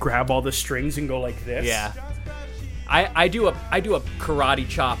and then you grab all the strings and go like this. Yeah. I do a karate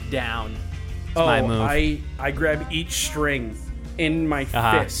chop down. It's my move. I grab each string in my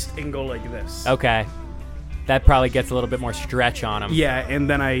fist and go like this. Okay. That probably gets a little bit more stretch on them. Yeah, and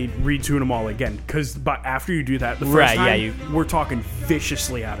then I retune them all again. Because after you do that, the first Right, time, yeah, we're talking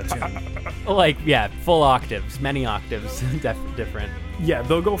viciously out of tune. Like, yeah, full octaves, many octaves, different. Yeah,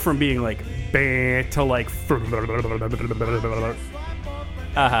 they'll go from being like "bah" to like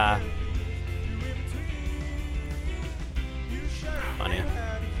Uh-huh. Funny.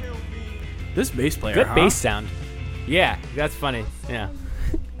 this bass player. Good huh? bass sound. Yeah, that's funny. Yeah.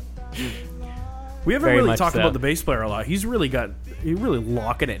 We haven't Very really much talked so. about the bass player a lot. He's really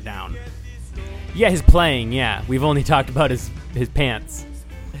locking it down. Yeah, his playing, yeah. We've only talked about his pants.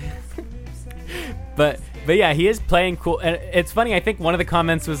 But yeah, he is playing cool. And it's funny, I think one of the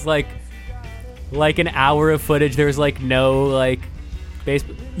comments was like an hour of footage. There was like no like bass.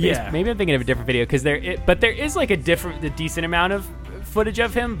 Yeah. Maybe I'm thinking of a different video because there is like a decent amount of footage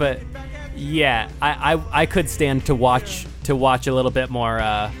of him. But yeah, I could stand to watch a little bit more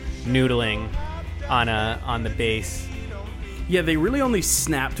noodling on the bass. Yeah, they really only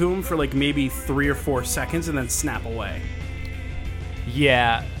snap to him for like maybe 3 or 4 seconds and then snap away.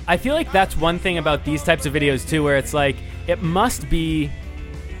 Yeah, I feel like that's one thing about these types of videos too, where it's like it must be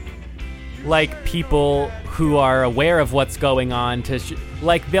like people who are aware of what's going on to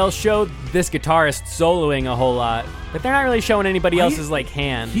like they'll show this guitarist soloing a whole lot, but they're not really showing anybody else's like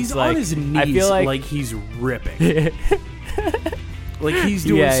hands. He's like, on his knees I feel like he's ripping. Like he's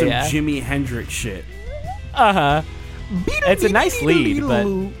doing some Jimi Hendrix shit. It's a nice lead, but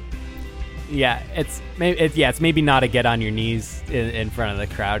it's maybe not a get on your knees in front of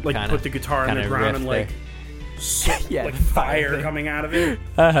the crowd. Like kinda, put the guitar on the ground and like, like fire coming out of it.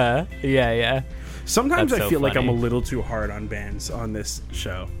 Yeah. Sometimes That's I so feel like I'm a funny. little too hard on bands on this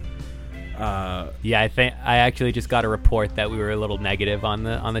show. Yeah, I actually just got a report that we were a little negative on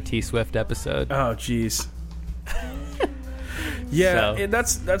the T Swift episode. Oh, jeez. Yeah,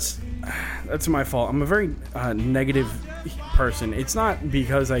 So- that's my fault. I'm a very negative person. It's not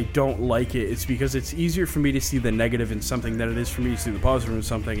because I don't like it. It's because it's easier for me to see the negative in something than it is for me to see the positive in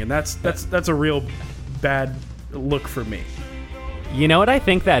something, and that's a real bad look for me. You know what I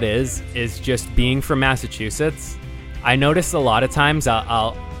think that is just being from Massachusetts. I notice a lot of times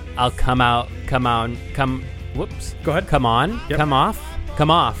I'll come whoops. Go ahead. Come on. Yep. Come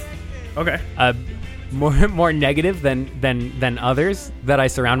off. Okay. More negative than others that I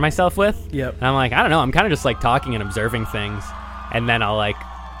surround myself with. Yep. And I'm like, I don't know, I'm kind of just like talking and observing things. And then I'll like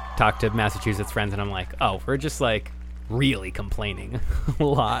talk to Massachusetts friends and I'm like, oh, we're just like really complaining a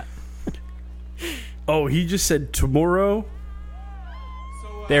lot. Oh, he just said tomorrow.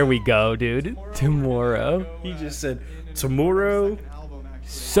 There we go, dude. Tomorrow. He just said tomorrow.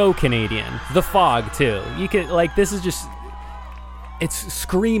 So Canadian. The Fog too. You could like this is just it's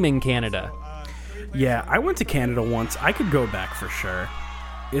screaming Canada. Yeah, I went to Canada once. I could go back for sure.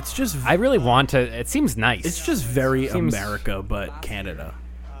 It's just I really want to. It seems nice. it's just very Seems- America, but Canada.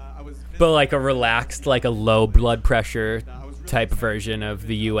 but like a relaxed, like a low blood pressure type version of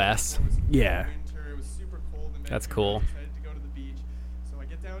the U.S. Yeah. That's cool.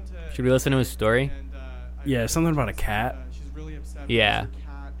 Should we listen to his story? Yeah, something about a cat. She's really upset. Yeah. because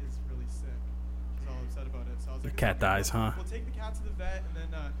Her cat is really sick. She's all upset about it. So I was like, cat dies, huh? We'll take the cat to the vet,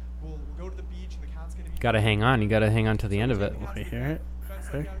 and then we'll go to the beach, and the cat's gonna be. Gotta hang on. You gotta hang on to the end of it. Let me hear it. Vet's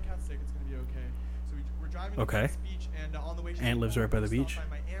Okay. like, yeah, the cat's sick. It's gonna be okay. So we're driving Okay. to this beach, and on the way. she's Aunt like, lives "Oh, right by I'm the gonna beach. stop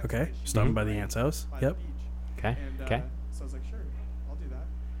by my aunt's Okay. place. Stopping Mhm. by the aunt's house. By Yep. the beach." Okay. And, Okay. So I was like, sure, I'll do that.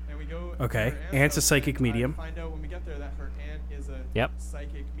 And we go. to Okay. her Aunt's a house, psychic and I medium. Find out when we get there that her aunt is a Yep.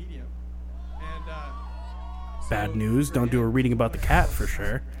 psychic medium. And Bad so news. her Don't do a aunt- reading about the cat for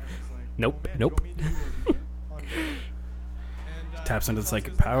sure. Nope. Man, Nope. you want me to do a reading on Bagel? And, Taps into so psychic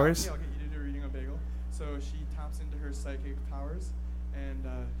she was like, powers. "Yeah, I'll get you to do a reading on Bagel." So she taps into her psychic powers, and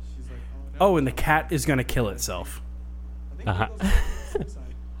she's like, "Oh no." Oh, and the cat is gonna kill itself. I think Uh-huh. Bagel's committed suicide.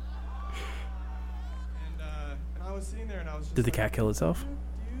 And I was sitting there, and I was just Did the like, cat kill itself?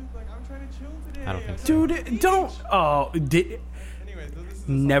 Dude, like I'm trying to chill today. I don't think I'm so. trying to Dude, don't. Oh, did Anyway, this is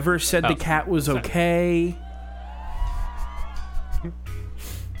the never song. said Oh, the cat was sorry. okay.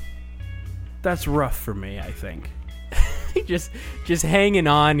 That's rough for me, I think. just hanging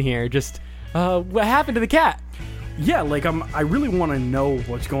on here. Just what happened to the cat? Yeah, like I really want to know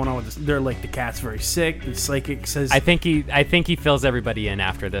what's going on with this. They're like the cat's very sick. The psychic says. I think he fills everybody in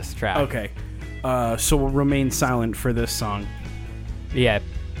after this track. Okay, so we'll remain silent for this song. Yeah.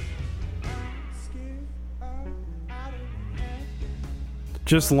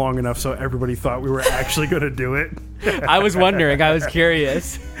 Just long enough so everybody thought we were actually going to do it. I was wondering. I was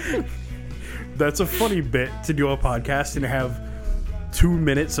curious. That's a funny bit to do a podcast and have 2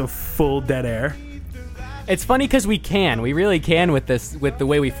 minutes of full dead air. It's funny because we really can with this, with the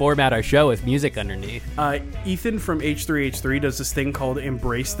way we format our show with music underneath. Ethan from H3H3 does this thing called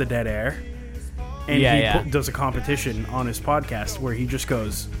Embrace the Dead Air. And Yeah. does a competition on his podcast where he just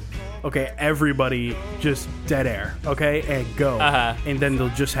goes, okay, everybody just dead air, okay, and go. Uh-huh. And then they'll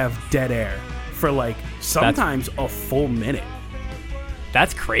just have dead air for like sometimes a full minute.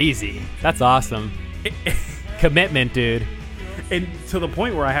 That's crazy. That's awesome. Commitment, dude. And to the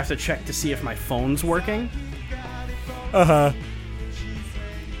point where I have to check to see if my phone's working.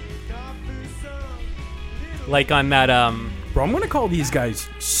 Like on that Bro, I'm going to call these guys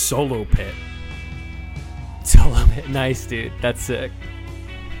Solo Pit. solo pit. Nice, dude. That's sick.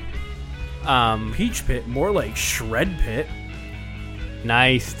 Peach Pit, more like Shred Pit.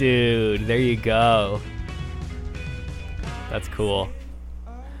 Nice, dude. There you go. That's cool.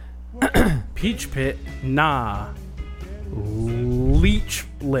 Peach Pit, nah. Leech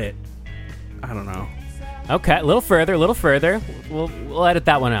Lit. I don't know. Okay, a little further, a little further. We'll edit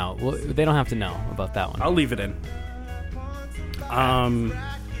that one out. They don't have to know about that one. I'll leave it in.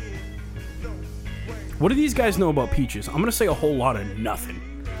 What do these guys know about peaches? I'm gonna say a whole lot of nothing.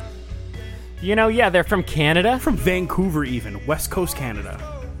 You know, yeah, they're from Canada. From Vancouver, even West Coast Canada.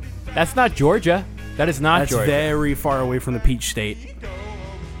 That's not Georgia. That is not That's Georgia. very far away from the peach state.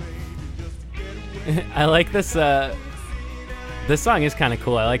 I like this. This song is kind of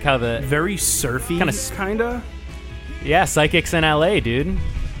cool. I like how the Very surfy, kinda. yeah, Psychics in LA, dude.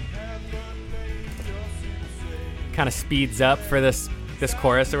 Kind of speeds up for this this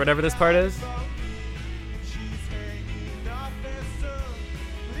chorus or whatever this part is.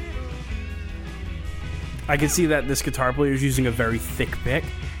 I can see that this guitar player is using a very thick pick.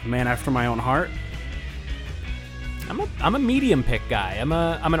 A man after my own heart. I'm a medium pick guy. I'm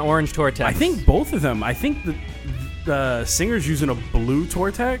an orange Tortex. I think both of them. I think the singer's using a blue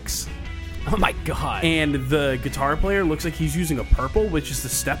Tortex. Oh my god. And the guitar player looks like he's using a purple, which is the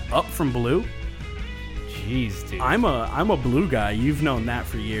step up from blue. Jeez, dude. I'm a blue guy. You've known that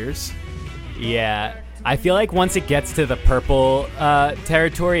for years. Yeah. I feel like once it gets to the purple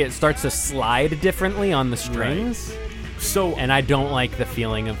territory, it starts to slide differently on the strings. Right. So, and I don't like the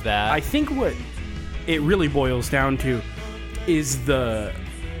feeling of that. I think what it really boils down to is the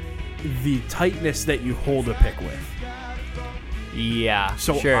tightness that you hold a pick with. Yeah.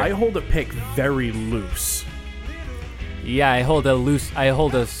 So sure. I hold a pick very loose. Yeah, I hold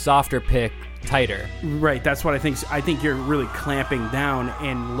a softer pick tighter. Right, that's what I think. I think you're really clamping down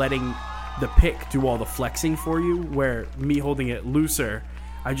and letting the pick do all the flexing for you, where me holding it looser,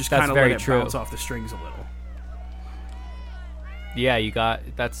 I just kind of let it bounce off the strings a little. Yeah, you got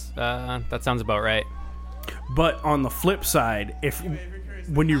that sounds about right. But on the flip side,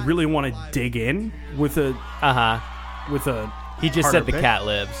 when you really want to dig in with a he just said the pick. cat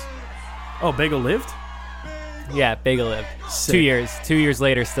lives. Oh, Bagel lived? Yeah, Bagel lived. Sick. 2 years. 2 years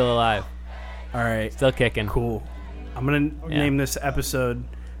later, still alive. All right, Still kicking. cool. I'm gonna name this episode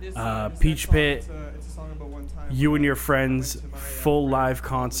Peach Pit. It's a song about one time You and your friends, full live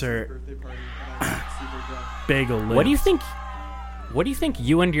concert. birthday party and I was super drunk. Bagel lived. What do you think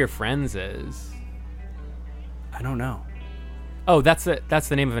You and Your Friends is? I don't know. Oh, that's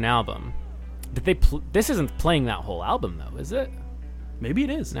the name of an album. Did they this isn't playing that whole album though, is it? Maybe it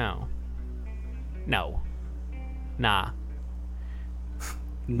is. No. Nah.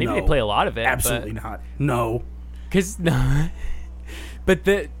 Maybe No. they play a lot of it. Absolutely not. No. Cuz no. But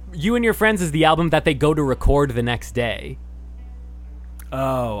the You and Your Friends is the album that they go to record the next day.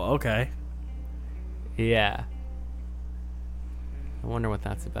 Oh, okay. Yeah. I wonder what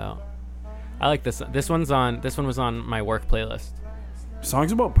that's about. I like this. This one was on my work playlist.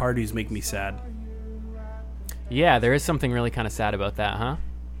 Songs about parties make me sad. Yeah, there is something really kind of sad about that, huh?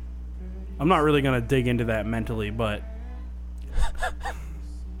 I'm not really gonna dig into that mentally, but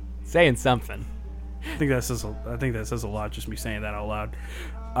Saying something. I think that says a lot. Just me saying that out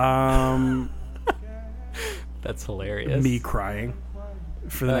loud. That's hilarious. Me crying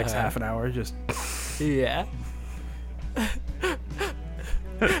for the next Uh-huh. half an hour. Just Yeah.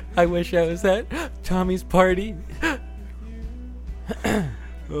 I wish I was at Tommy's party.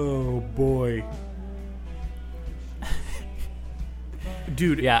 oh boy,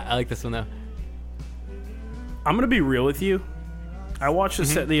 dude. Yeah, I like this one though. I'm gonna be real with you. I watched the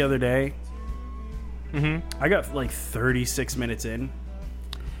set the other day. I got like 36 minutes in.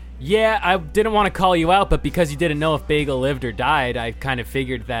 Yeah, I didn't want to call you out, but because you didn't know if Bagel lived or died, I kind of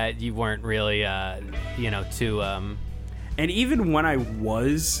figured that you weren't really, too. And even when I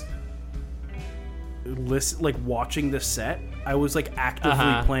was watching the set, I was like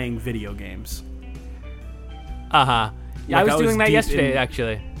actively playing video games. Yeah, Like, I was doing was that deep yesterday, in-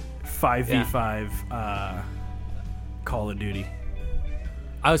 actually. 5v5 Call of Duty.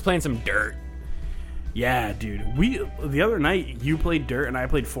 I was playing some Dirt. Yeah, dude. The other night you played Dirt and I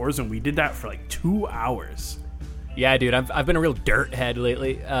played Forza, and we did that for like 2 hours. Yeah, dude, I've been a real dirt head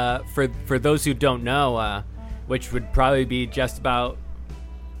lately. For those who don't know, which would probably be just about,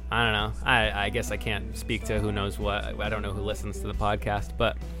 I don't know. I guess I can't speak to who knows what. I don't know who listens to the podcast,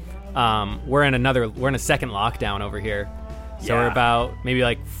 but we're in a second lockdown over here. So we're Yeah. about maybe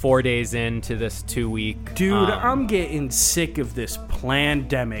like 4 days into this 2 week. Dude, I'm getting sick of this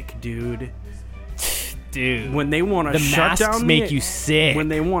plandemic, dude. Dude, When they want to the shut masks down make you sick. When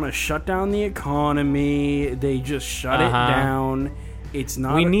they want to shut down the economy, they just shut it down. It's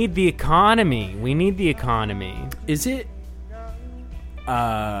not. we need the economy. Is it?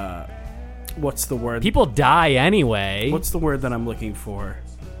 What's the word? People die anyway. What's the word that I'm looking for?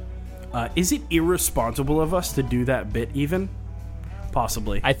 Is it irresponsible of us to do that bit? Even,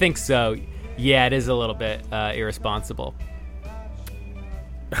 possibly. I think so. Yeah, it is a little bit irresponsible.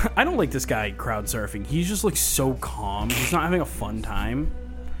 I don't like this guy crowd surfing. He's just like so calm. He's not having a fun time.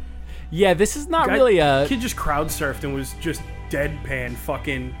 Yeah, this is not really a... Kid just crowd surfed and was just deadpan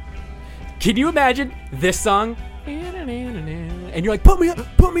fucking. Can you imagine this song? And you're like, put me up,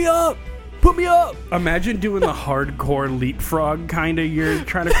 put me up, put me up. Imagine doing the hardcore leapfrog kind of you're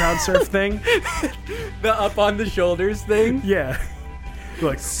trying to crowd surf thing. The up on the shoulders thing. Yeah.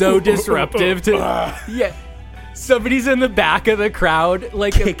 Like So disruptive to... Yeah. Somebody's in the back of the crowd,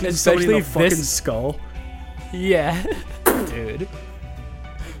 like, kicking somebody in especially the fucking this... skull. Yeah. Dude.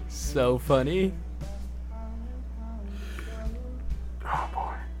 so funny.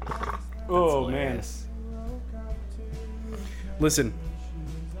 Oh man. Listen,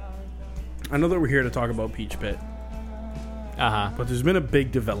 I know that we're here to talk about Peach Pit, but there's been a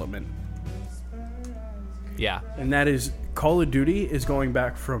big development, Yeah. and that is Call of Duty is going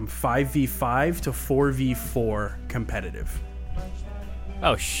back from 5v5 to 4v4 competitive.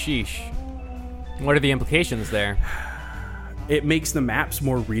 Oh, sheesh. What are the implications there? It makes the maps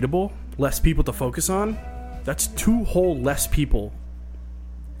more readable, less people to focus on. That's 2 whole less people.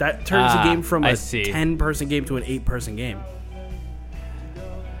 That turns the game from a 10-person game to an 8-person game.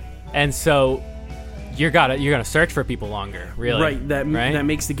 And so you're gonna search for people longer, really. Right. That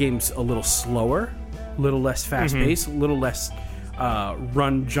makes the games a little slower, a little less fast-paced, a little less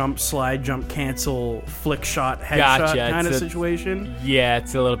run, jump, slide, jump, cancel, flick shot, headshot kind of situation. Yeah,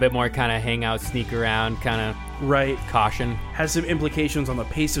 it's a little bit more kind of hang out, sneak around, kind of caution. Has some implications on the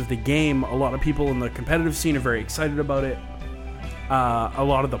pace of the game. A lot of people in the competitive scene are very excited about it. A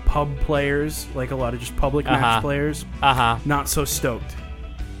lot of the pub players, like a lot of just public match players, not so stoked.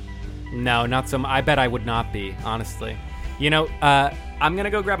 No, not so. I bet I would not be, honestly. You know, I'm gonna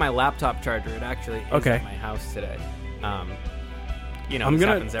go grab my laptop charger. It actually is at my house today. You know, I'm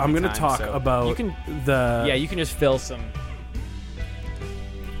gonna talk about you can just fill some.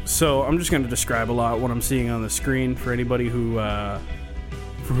 So I'm just gonna describe a lot what I'm seeing on the screen for anybody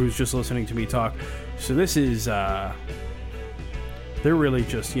who's just listening to me talk. So this is they're really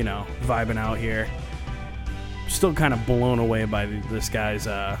just vibing out here. Still kind of blown away by this guy's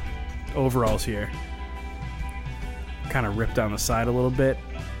overalls here. Kind of ripped down the side a little bit.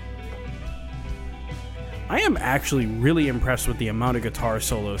 I am actually really impressed with the amount of guitar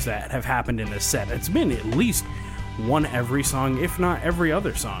solos that have happened in this set. It's been at least one every song, if not every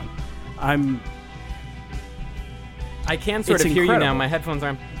other song. I can sort of hear you now. My headphones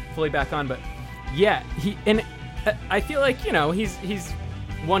aren't fully back on, but yeah, I feel like he's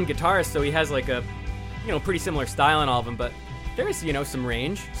one guitarist, so he has like a pretty similar style in all of them, but there's some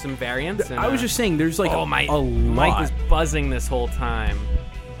range, some variance. And, I was just saying, there's like my a lot. Mic was buzzing this whole time.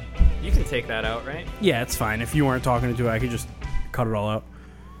 You can take that out, right? Yeah, it's fine. If you weren't talking to it, I could just cut it all out.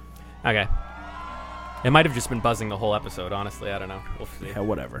 Okay. It might have just been buzzing the whole episode, honestly. I don't know. We'll see. Yeah,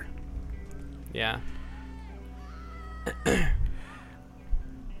 whatever. Yeah.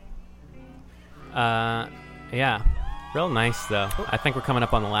 Yeah. Real nice, though. I think we're coming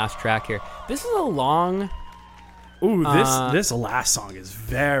up on the last track here. This is a long... Ooh, this last song is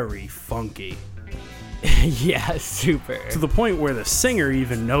very funky. Yeah, super. To the point where the singer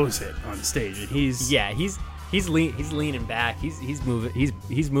even knows it on stage, and he's leaning back. He's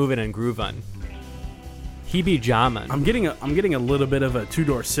moving and grooving. He be jamming. I'm getting a little bit of a Two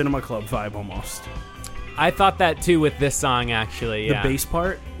Door Cinema Club vibe almost. I thought that too with this song, actually. The bass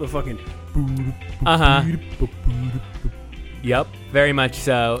part, the fucking. Yep, very much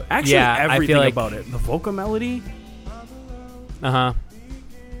so. Actually, everything I feel like, about it. The vocal melody.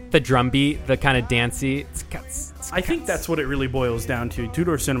 The drum beat, the kind of dancey. I think that's what it really boils down to. Two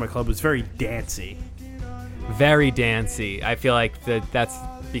Door Cinema Club was very dancey. Very dancey. I feel like that's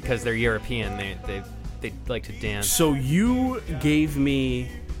because they're European. They like to dance. So you gave me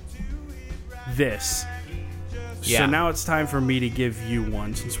this. Yeah. So now it's time for me to give you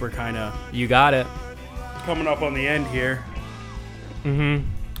one, since we're kind of... You got it. Coming up on the end here.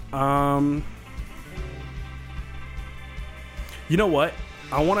 Mm-hmm. You know what?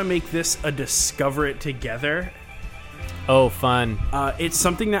 I want to make this a Discover It Together. Oh, fun. It's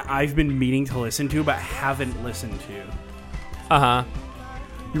something that I've been meaning to listen to, but haven't listened to.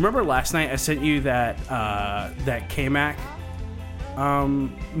 You remember last night I sent you that K-Mac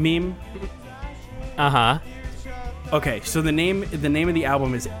meme? Okay, so the name of the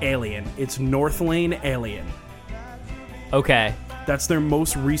album is Alien. It's North Lane Alien. Okay. That's their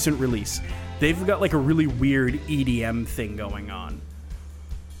most recent release. They've got like a really weird EDM thing going on.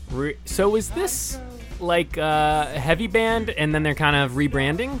 So is this like a heavy band and then they're kind of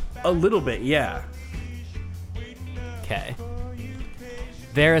rebranding? A little bit, yeah. Okay.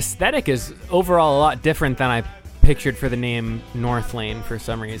 Their aesthetic is overall a lot different than I pictured for the name North Lane for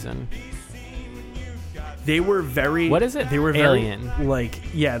some reason. They were very... What is it? They were Alien. Very,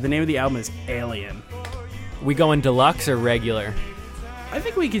 the name of the album is Alien. We going deluxe or regular? I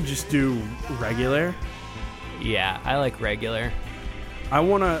think we could just do regular. Yeah, I like regular. I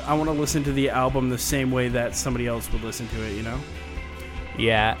wanna listen to the album the same way that somebody else would listen to it,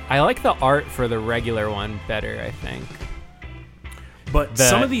 Yeah, I like the art for the regular one better, I think. But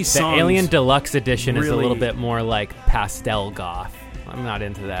some of these songs... The Alien Deluxe Edition is a little bit more like pastel goth. I'm not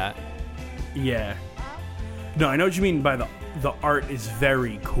into that. Yeah. No, I know what you mean by the art is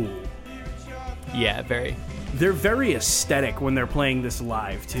very cool. Yeah, very. They're very aesthetic when they're playing this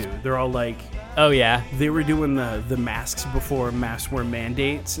live too. They're all like, Oh yeah. they were doing the masks before masks were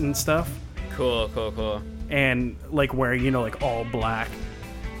mandates and stuff, Cool. and like wearing like all black,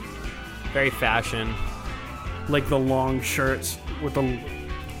 Very fashion. like the long shirts with the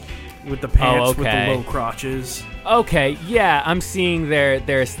pants with the okay. low crotches. Okay, yeah, I'm seeing their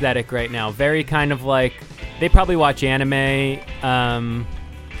aesthetic right now. Very kind of like they probably watch anime.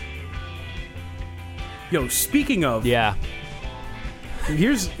 Yo, speaking of, Yeah.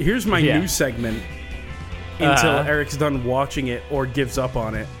 here's my Yeah. new segment until Uh-huh. Eric's done watching it or gives up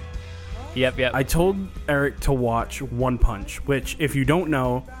on it. Yep. I told Eric to watch One Punch, which, if you don't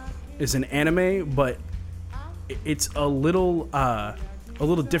know, is an anime, but it's a little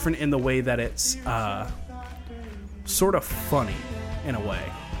different in the way that it's sort of funny in a way.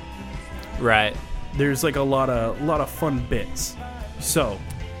 Right. There's like a lot of fun bits. So,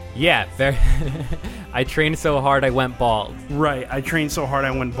 Yeah. Very. I trained so hard I went bald. right, I trained so hard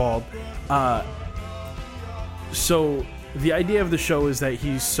I went bald. So the idea of the show is that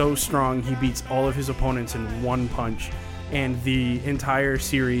he's so strong he beats all of his opponents in one punch, and the entire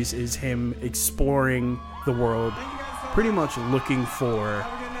series is him exploring the world, pretty much looking for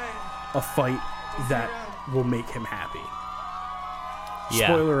a fight that will make him happy. Yeah.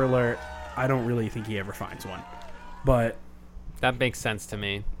 Spoiler alert, I don't really think he ever finds one. But That makes sense to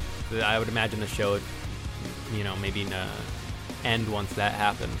me. I would imagine the show would, maybe end once that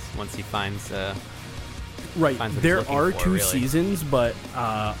happens. Once he finds. right, finds what he's there looking are for, 2 really. seasons, but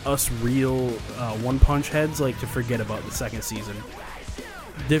us real One Punch heads like to forget about the second season.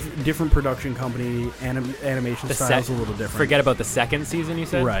 Different production company, animation The styles a little different. Forget about the second season. You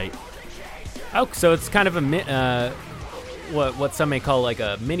said. Right. Oh, so it's kind of a what some may call like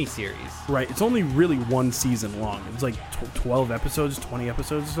a mini series. Right. It's only really one season long. It's like 12 episodes, 20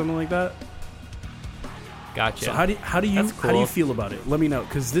 episodes, or something like that. Gotcha. So how do you That's how do you cool. feel about it? Let me know,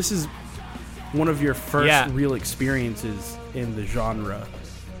 because this is one of your first Yeah. real experiences in the genre.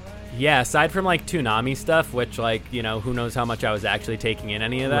 Yeah, aside from like Toonami stuff, which who knows how much I was actually taking in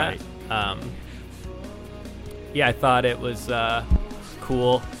any of that. Yeah, I thought it was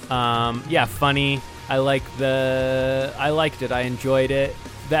cool. Yeah, funny. I liked it. I enjoyed it.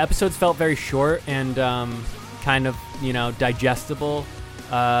 The episodes felt very short and kind of digestible.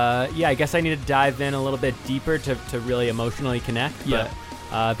 Yeah, I guess I need to dive in a little bit deeper to really emotionally connect. Yeah.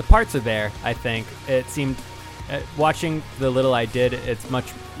 But the parts are there. I think it seemed. Watching the little I did, it's much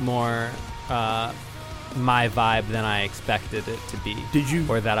more my vibe than I expected it to be. Did you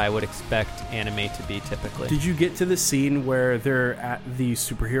Or that I would expect anime to be typically. Did you get to the scene where they're at the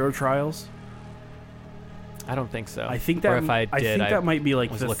superhero trials? I don't think so. I think that Or if I did, that might be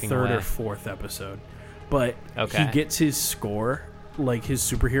like was the looking third away. or fourth episode. But Okay. he gets his score, like his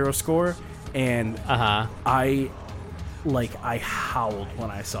superhero score, and I howled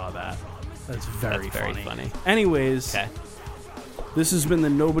when I saw that. That's very funny. Anyways, Okay. this has been the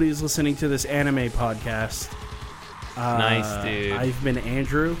Nobody's Listening to This Anime podcast. Nice, dude. I've been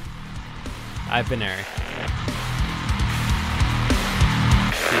Andrew. I've been Eric.